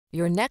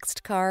Your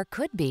next car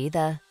could be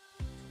the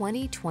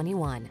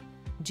 2021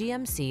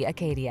 GMC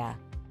Acadia.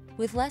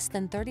 With less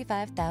than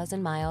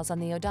 35,000 miles on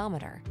the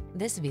odometer,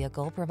 this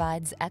vehicle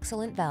provides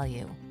excellent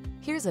value.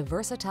 Here's a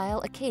versatile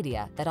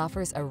Acadia that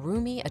offers a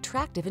roomy,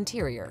 attractive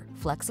interior,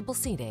 flexible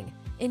seating,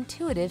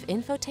 intuitive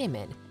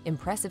infotainment,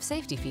 impressive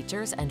safety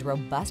features, and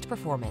robust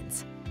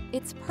performance.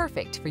 It's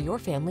perfect for your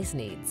family's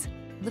needs.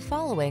 The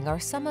following are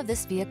some of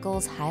this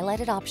vehicle's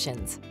highlighted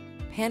options: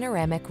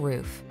 panoramic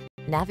roof,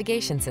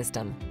 navigation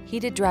system,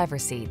 heated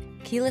driver's seat,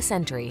 keyless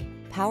entry,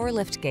 power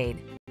liftgate,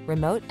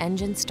 remote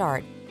engine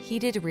start,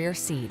 heated rear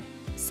seat,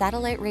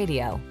 satellite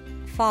radio,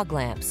 fog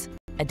lamps,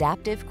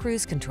 adaptive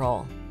cruise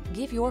control.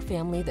 Give your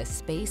family the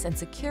space and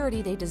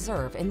security they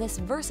deserve in this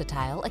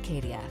versatile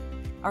Acadia.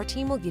 Our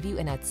team will give you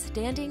an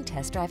outstanding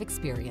test drive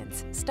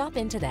experience. Stop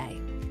in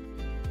today.